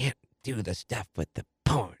 you can't do the stuff with the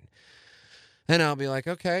porn. And I'll be like,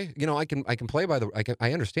 okay, I can play by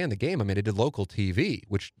I understand the game. I mean, I did local TV,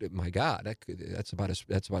 which, my God, that's about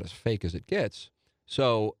as fake as it gets.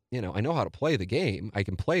 So, I know how to play the game. I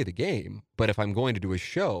can play the game. But if I'm going to do a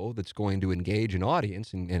show that's going to engage an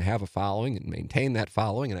audience and have a following and maintain that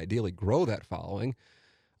following and ideally grow that following,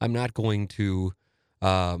 I'm not going to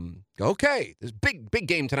okay, this big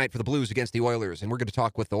game tonight for the Blues against the Oilers, and we're going to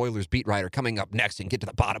talk with the Oilers beat writer coming up next and get to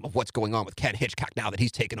the bottom of what's going on with Ken Hitchcock now that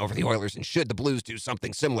he's taken over the Oilers, and should the Blues do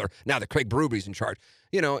something similar now that Craig Berube's in charge.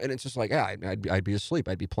 And it's just like, yeah, I'd be asleep.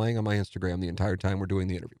 I'd be playing on my Instagram the entire time we're doing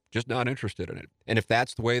the interview. Just not interested in it. And if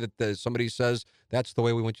that's the way that somebody says that's the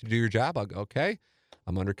way we want you to do your job, I'll go, okay,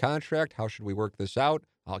 I'm under contract. How should we work this out?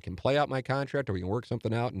 I can play out my contract, or we can work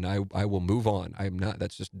something out, and I will move on. I am not.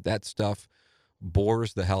 That's just that stuff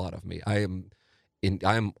bores the hell out of me. I am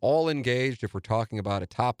all engaged if we're talking about a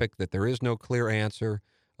topic that there is no clear answer.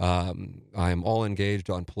 I am all engaged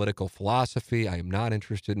on political philosophy. I am not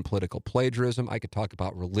interested in political plagiarism. I could talk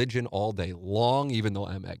about religion all day long, even though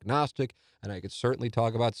I'm agnostic, and I could certainly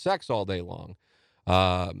talk about sex all day long.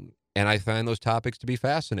 And I find those topics to be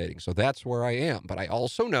fascinating. So that's where I am. But I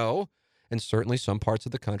also know, and certainly some parts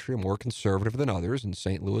of the country are more conservative than others, and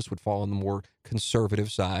St. Louis would fall on the more conservative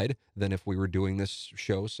side than if we were doing this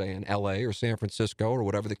show, say, in L.A. or San Francisco or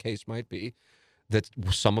whatever the case might be, that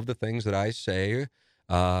some of the things that I say,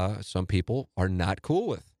 some people are not cool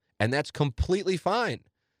with. And that's completely fine.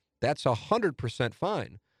 That's 100%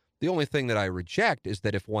 fine. The only thing that I reject is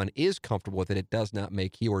that if one is comfortable with it, it does not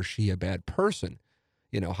make he or she a bad person.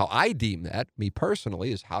 How I deem that, me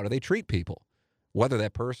personally, is how do they treat people? Whether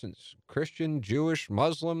that person's Christian, Jewish,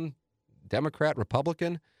 Muslim, Democrat,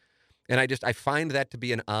 Republican. And I find that to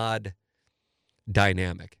be an odd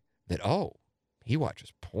dynamic that, oh, he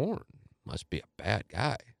watches porn. Must be a bad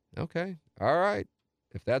guy. Okay. All right.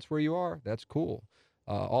 If that's where you are, that's cool.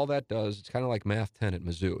 All that does, it's kind of like Math 10 at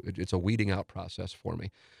Mizzou. It's a weeding out process for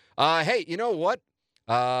me. Hey, you know what?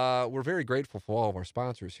 We're very grateful for all of our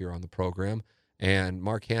sponsors here on the program. And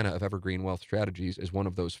Mark Hanna of Evergreen Wealth Strategies is one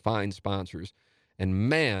of those fine sponsors. And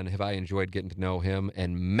man, have I enjoyed getting to know him.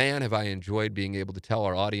 And man, have I enjoyed being able to tell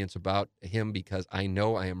our audience about him, because I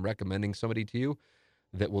know I am recommending somebody to you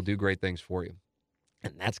that will do great things for you.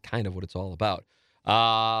 And that's kind of what it's all about.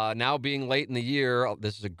 Now being late in the year,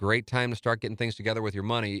 this is a great time to start getting things together with your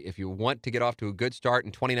money. If you want to get off to a good start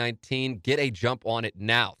in 2019, get a jump on it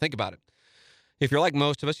now. Think about it. If you're like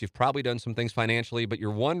most of us, you've probably done some things financially, but you're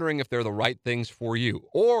wondering if they're the right things for you.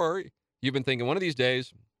 Or you've been thinking, one of these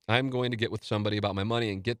days, I'm going to get with somebody about my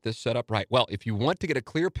money and get this set up right. Well, if you want to get a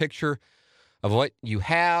clear picture of what you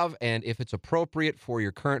have and if it's appropriate for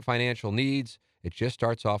your current financial needs, it just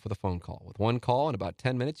starts off with a phone call. With one call, in about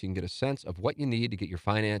 10 minutes, you can get a sense of what you need to get your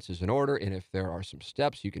finances in order, and if there are some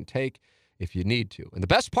steps you can take if you need to. And the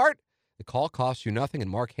best part, the call costs you nothing, and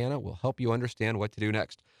Mark Hanna will help you understand what to do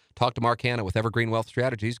next. Talk to Mark Hanna with Evergreen Wealth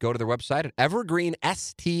Strategies. Go to their website at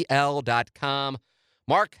evergreenstl.com.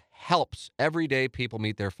 Mark helps everyday people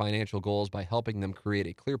meet their financial goals by helping them create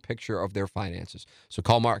a clear picture of their finances. So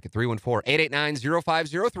call Mark at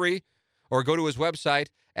 314-889-0503 or go to his website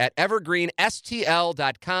at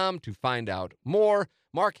evergreenstl.com to find out more.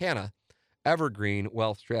 Mark Hanna, Evergreen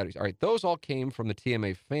Wealth Strategies. All right, those all came from the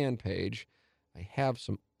TMA fan page. I have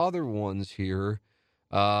some other ones here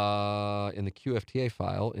in the QFTA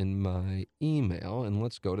file in my email, and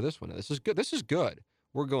let's go to this one. This is good. This is good.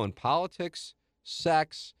 We're going politics,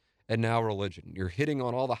 sex, and now religion. You're hitting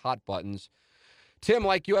on all the hot buttons. Tim,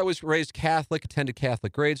 like you, I was raised Catholic, attended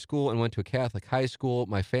Catholic grade school, and went to a Catholic high school.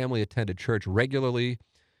 My family attended church regularly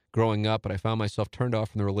growing up, but I found myself turned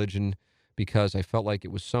off from the religion because I felt like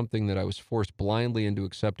it was something that I was forced blindly into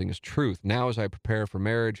accepting as truth. Now, as I prepare for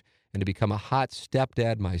marriage and to become a hot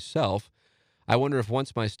stepdad myself, I wonder if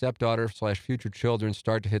once my stepdaughter/future children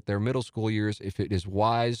start to hit their middle school years, if it is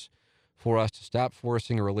wise for us to stop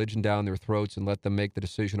forcing a religion down their throats and let them make the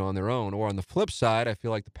decision on their own. Or on the flip side, I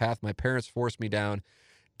feel like the path my parents forced me down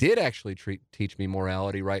did actually teach me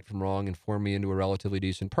morality, right from wrong, and form me into a relatively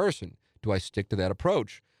decent person. Do I stick to that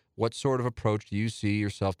approach? What sort of approach do you see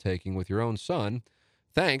yourself taking with your own son?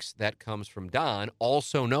 Thanks. That comes from Don,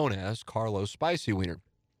 also known as Carlos Spicy Wiener.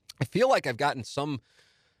 I feel like I've gotten some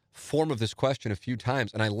form of this question a few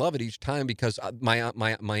times, and I love it each time because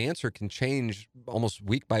my answer can change almost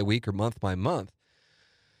week by week or month by month.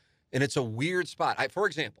 And it's a weird spot. For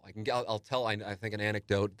example, I'll tell, I think, an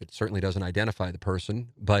anecdote that certainly doesn't identify the person,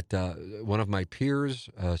 but one of my peers,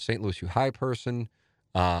 St. Louis U High person,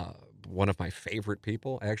 one of my favorite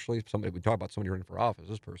people, actually, we talk about somebody running for office.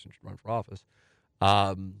 This person should run for office,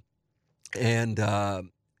 and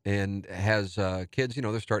has kids.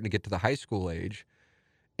 They're starting to get to the high school age,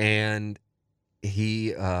 and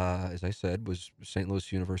he, as I said, was St.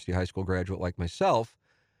 Louis University high school graduate like myself,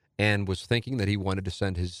 and was thinking that he wanted to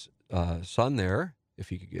send his son there if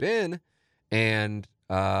he could get in, and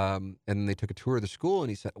they took a tour of the school, and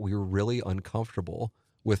he said we were really uncomfortable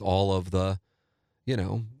with all of the,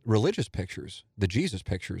 religious pictures, the Jesus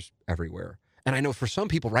pictures everywhere. And I know for some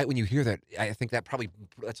people, right when you hear that, I think that's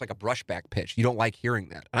like a brushback pitch. You don't like hearing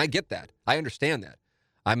that, and I get that. I understand that.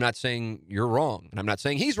 I'm not saying you're wrong, and I'm not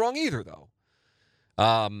saying he's wrong either, though.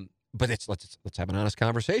 But let's have an honest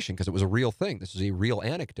conversation because it was a real thing. This is a real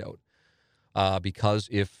anecdote. Because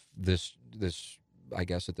if this, I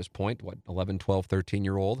guess at this point, 11, 12,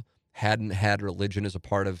 13-year-old hadn't had religion as a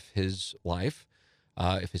part of his life,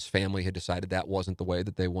 if his family had decided that wasn't the way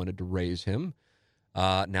that they wanted to raise him,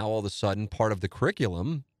 now all of a sudden part of the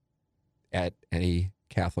curriculum at any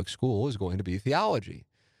Catholic school is going to be theology.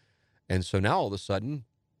 And so now all of a sudden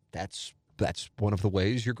that's one of the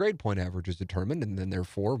ways your grade point average is determined, and then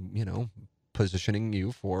therefore, positioning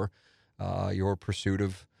you for your pursuit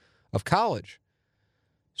of college.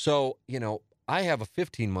 So, I have a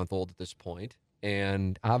 15-month-old at this point,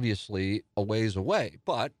 and obviously a ways away,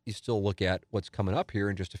 but you still look at what's coming up here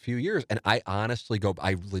in just a few years, and I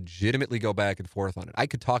legitimately go back and forth on it. I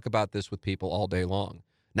could talk about this with people all day long.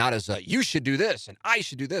 Not as you should do this and I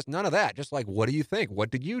should do this. None of that. Just like, what do you think? What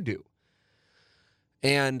did you do?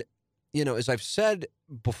 And, as I've said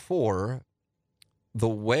before, the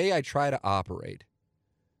way I try to operate,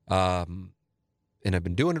 and I've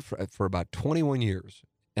been doing it for about 21 years,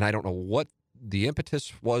 and I don't know what the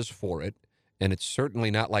impetus was for it, and it's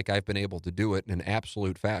certainly not like I've been able to do it in an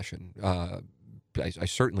absolute fashion. I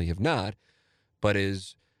certainly have not, but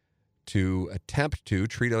is to attempt to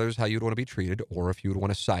treat others how you'd want to be treated, or if you would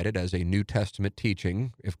want to cite it as a New Testament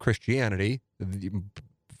teaching, if Christianity,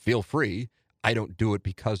 feel free. I don't do it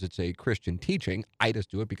because it's a Christian teaching. I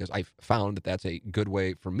just do it because I've found that that's a good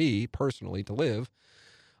way for me personally to live,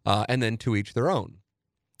 and then to each their own.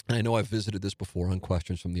 And I know I've visited this before on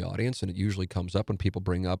questions from the audience, and it usually comes up when people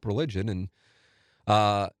bring up religion.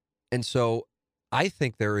 And so I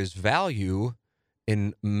think there is value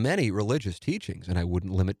in many religious teachings, and I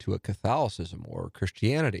wouldn't limit to a Catholicism or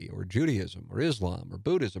Christianity or Judaism or Islam or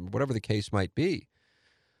Buddhism or whatever the case might be.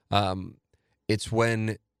 It's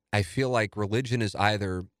when I feel like religion is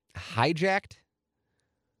either hijacked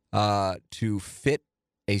to fit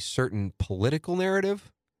a certain political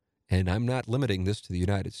narrative, and I'm not limiting this to the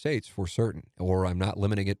United States for certain, or I'm not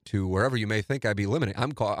limiting it to wherever you may think I'd be limiting.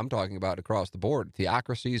 I'm talking about across the board,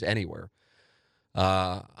 theocracies anywhere.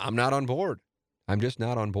 I'm not on board. I'm just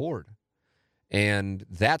not on board. And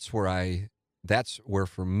that's where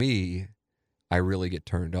for me, I really get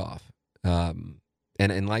turned off. And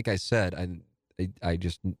like I said, I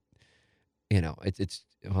just, it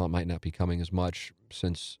might not be coming as much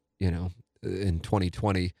since, in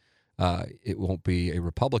 2020, it won't be a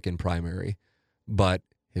Republican primary, but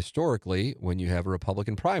historically, when you have a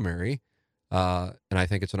Republican primary, and I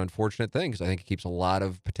think it's an unfortunate thing because I think it keeps a lot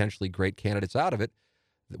of potentially great candidates out of it,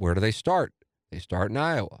 where do they start? They start in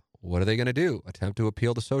Iowa. What are they going to do? Attempt to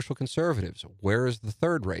appeal to social conservatives. Where is the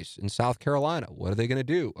third race? In South Carolina. What are they going to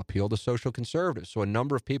do? Appeal to social conservatives. So a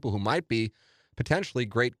number of people who might be potentially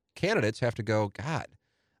great candidates have to go, God,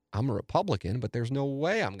 I'm a Republican, but there's no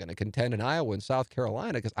way I'm going to contend in Iowa and South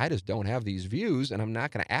Carolina because I just don't have these views, and I'm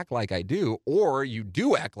not going to act like I do. Or you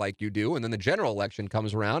do act like you do, and then the general election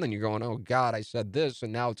comes around, and you're going, oh, God, I said this,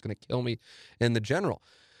 and now it's going to kill me in the general.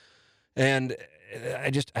 And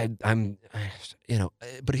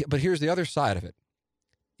but here's the other side of it.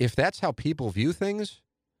 If that's how people view things,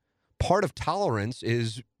 part of tolerance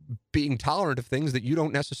is being tolerant of things that you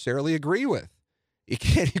don't necessarily agree with. You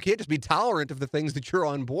can't just be tolerant of the things that you're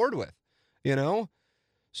on board with,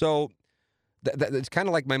 So it's kind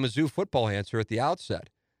of like my Mizzou football answer at the outset.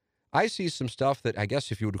 I see some stuff that I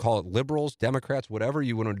guess if you would call it liberals, Democrats, whatever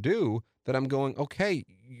you want to do, that I'm going, okay,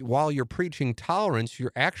 while you're preaching tolerance,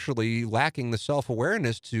 you're actually lacking the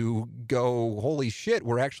self-awareness to go, holy shit,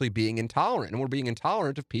 we're actually being intolerant, and we're being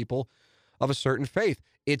intolerant of people of a certain faith.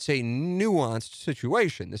 It's a nuanced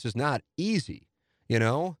situation. This is not easy,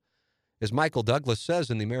 As Michael Douglas says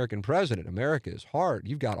in The American President, America is hard.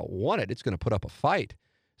 You've got to want it. It's going to put up a fight.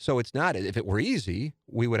 So it's not, if it were easy,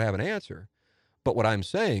 we would have an answer. But what I'm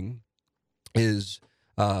saying is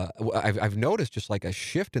I've noticed just like a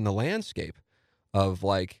shift in the landscape of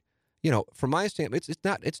like, from my standpoint,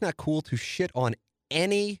 it's not cool to shit on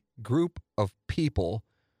any group of people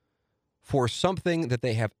for something that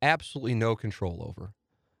they have absolutely no control over.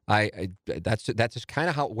 That's just kind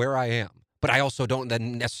of where I am. But I also don't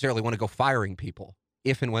then necessarily want to go firing people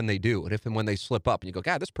if and when they do, and if and when they slip up. And you go,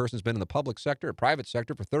 God, this person's been in the public sector or private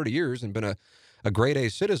sector for 30 years and been a grade A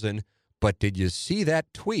citizen. But did you see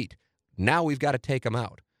that tweet? Now we've got to take them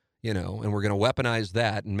out, and we're going to weaponize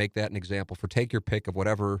that and make that an example for take your pick of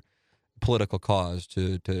whatever political cause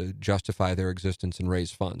to justify their existence and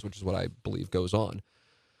raise funds, which is what I believe goes on.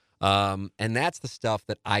 And that's the stuff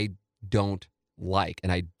that I don't like.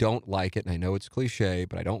 And I don't like it. And I know it's cliche,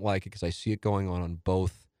 but I don't like it because I see it going on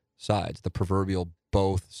both sides, the proverbial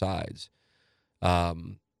both sides.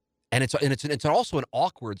 And it's also an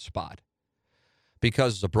awkward spot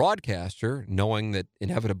because as a broadcaster, knowing that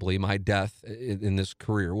inevitably my death in this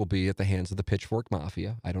career will be at the hands of the Pitchfork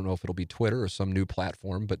Mafia. I don't know if it'll be Twitter or some new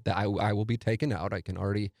platform, but I will be taken out. I can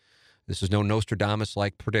already, this is no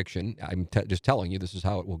Nostradamus-like prediction. I'm just telling you this is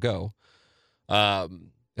how it will go.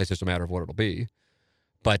 It's just a matter of what it'll be.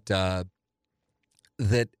 But that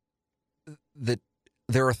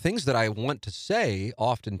there are things that I want to say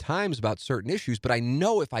oftentimes about certain issues, but I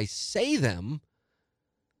know if I say them,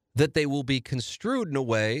 that they will be construed in a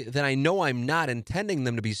way that I know I'm not intending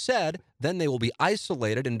them to be said. Then they will be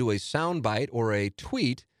isolated into a soundbite or a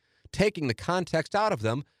tweet, taking the context out of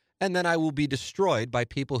them, and then I will be destroyed by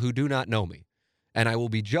people who do not know me. And I will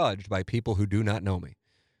be judged by people who do not know me.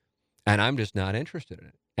 And I'm just not interested in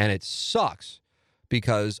it. And it sucks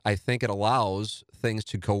because I think it allows things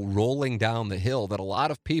to go rolling down the hill that a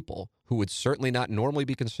lot of people who would certainly not normally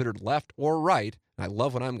be considered left or right, and I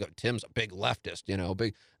love when I'm going, Tim's a big leftist,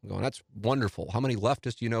 I'm going, that's wonderful. How many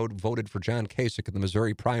leftists, voted for John Kasich in the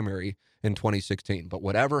Missouri primary in 2016? But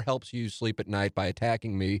whatever helps you sleep at night by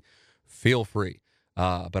attacking me, feel free.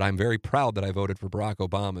 But I'm very proud that I voted for Barack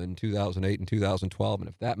Obama in 2008 and 2012. And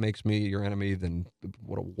if that makes me your enemy, then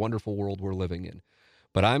what a wonderful world we're living in.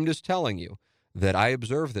 But I'm just telling you that I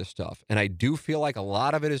observe this stuff. And I do feel like a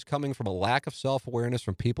lot of it is coming from a lack of self-awareness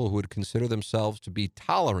from people who would consider themselves to be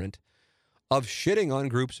tolerant of shitting on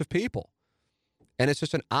groups of people. And it's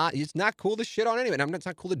just it's not cool to shit on anyone. It's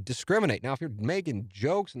not cool to discriminate. Now, if you're making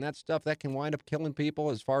jokes and that stuff, that can wind up killing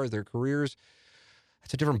people as far as their careers.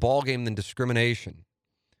 It's a different ballgame than discrimination.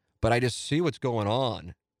 But I just see what's going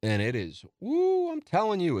on. And it is, I'm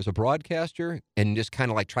telling you, as a broadcaster and just kind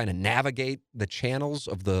of like trying to navigate the channels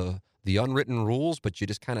of the unwritten rules, but you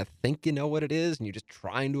just kind of think you know what it is and you're just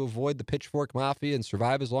trying to avoid the Pitchfork Mafia and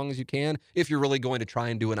survive as long as you can if you're really going to try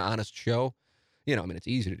and do an honest show. It's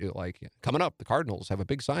easy to do. Like, coming up, the Cardinals have a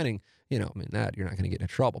big signing. That you're not going to get into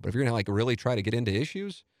trouble. But if you're going to really try to get into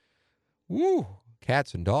issues,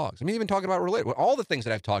 cats and dogs. Even talking about all the things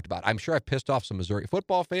that I've talked about. I'm sure I've pissed off some Missouri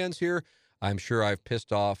football fans here. I'm sure I've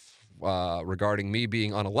pissed off regarding me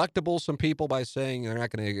being unelectable some people by saying they're not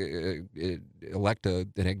going to elect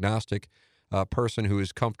an agnostic person who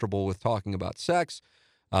is comfortable with talking about sex.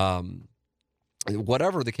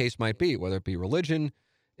 Whatever the case might be, whether it be religion,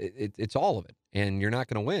 it's all of it. And you're not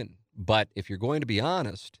going to win. But if you're going to be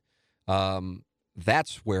honest,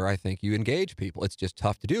 that's where I think you engage people. It's just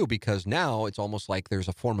tough to do because now it's almost like there's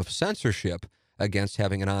a form of censorship against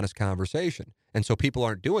having an honest conversation. And so people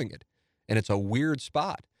aren't doing it. And it's a weird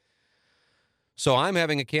spot. So I'm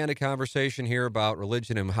having a candid conversation here about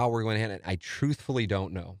religion and how we're going to handle it. I truthfully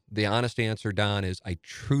don't know. The honest answer, Don, is I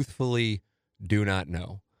truthfully do not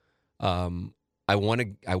know. I want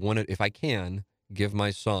to, if I can, give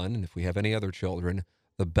my son, and if we have any other children,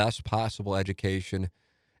 the best possible education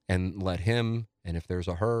and let him, and if there's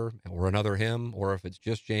a her or another him, or if it's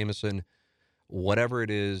just Jameson, whatever it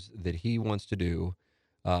is that he wants to do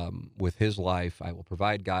with his life, I will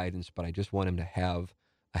provide guidance, but I just want him to have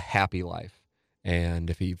a happy life. And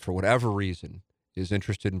if he, for whatever reason, is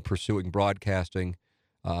interested in pursuing broadcasting,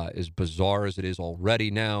 as bizarre as it is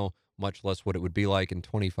already now, much less what it would be like in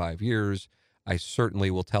 25 years, I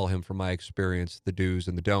certainly will tell him from my experience the do's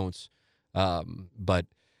and the don'ts. But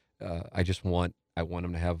I want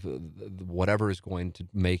him to have whatever is going to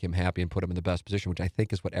make him happy and put him in the best position, which I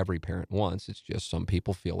think is what every parent wants. It's just some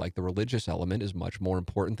people feel like the religious element is much more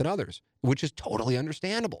important than others, which is totally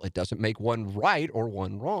understandable. It doesn't make one right or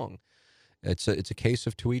one wrong. It's a case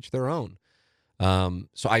of to each their own.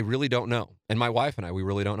 So I really don't know. And my wife and I, we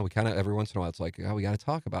really don't know. We kind of, every once in a while, it's like, oh, we got to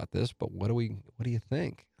talk about this, but what do you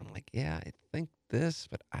think? I'm like, yeah, I think this,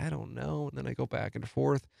 but I don't know. And then I go back and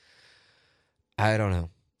forth. I don't know.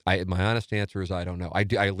 My honest answer is I don't know.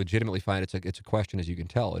 I legitimately find it's a question, as you can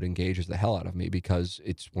tell. It engages the hell out of me because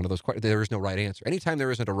it's one of those questions. There is no right answer. Anytime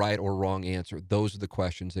there isn't a right or wrong answer, those are the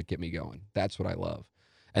questions that get me going. That's what I love.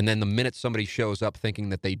 And then the minute somebody shows up thinking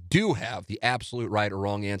that they do have the absolute right or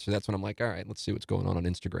wrong answer, that's when I'm like, all right, let's see what's going on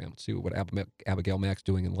Instagram. Let's see what Abigail Mack's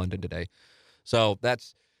doing in London today. So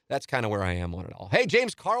that's kind of where I am on it all. Hey,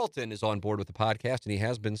 James Carlton is on board with the podcast, and he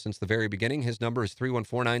has been since the very beginning. His number is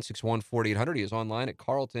 314-961-4800. He is online at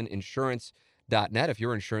carltoninsurance.net. If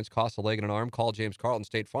your insurance costs a leg and an arm, call James Carlton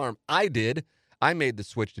State Farm. I did. I made the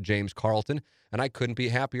switch to James Carlton, and I couldn't be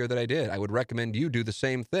happier that I did. I would recommend you do the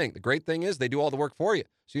same thing. The great thing is they do all the work for you,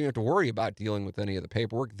 so you don't have to worry about dealing with any of the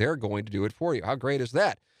paperwork. They're going to do it for you. How great is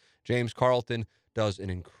that? James Carlton does an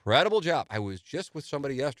incredible job. I was just with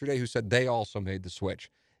somebody yesterday who said they also made the switch.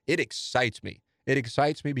 It excites me. It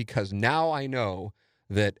excites me because now I know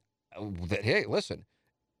that hey, listen,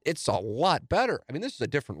 it's a lot better. I mean, this is a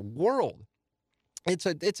different world. I'm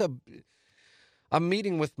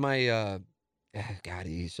meeting with my, God,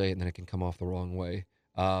 you say it and then it can come off the wrong way.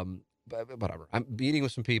 But whatever. I'm meeting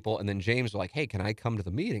with some people, and then James is like, hey, can I come to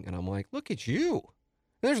the meeting? And I'm like, look at you.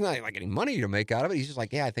 There's not like any money to make out of it. He's just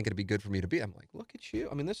like, yeah, I think it'd be good for me to be. I'm like, look at you.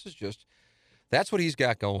 I mean, this is just, that's what he's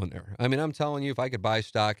got going there. I mean, I'm telling you, if I could buy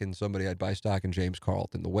stock in somebody, I'd buy stock in James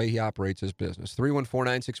Carlton, the way he operates his business.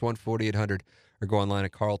 314-961-4800 or go online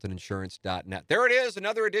at carltoninsurance.net. There it is,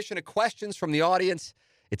 another edition of Questions from the Audience.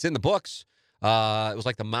 It's in the books. It was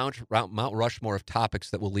like the Mount Rushmore of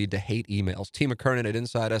topics that will lead to hate emails. T. McKernan at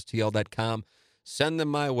InsideSTL.com. Send them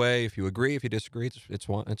my way. If you agree, if you disagree, it's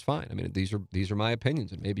fine. I mean, these are my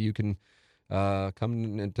opinions, and maybe you can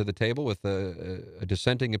come to the table with a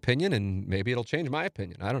dissenting opinion, and maybe it'll change my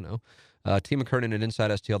opinion. I don't know. T. McKernan at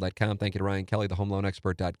InsideSTL.com. Thank you to Ryan Kelly,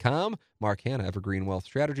 thehomeloanexpert.com. Mark Hanna, Evergreen Wealth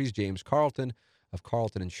Strategies. James Carlton of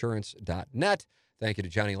carltoninsurance.net. Thank you to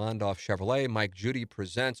Johnny Londoff Chevrolet. Mike Judy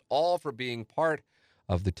Presents, all for being part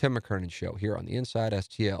of the Tim McKernan Show here on the Inside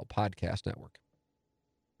STL Podcast Network.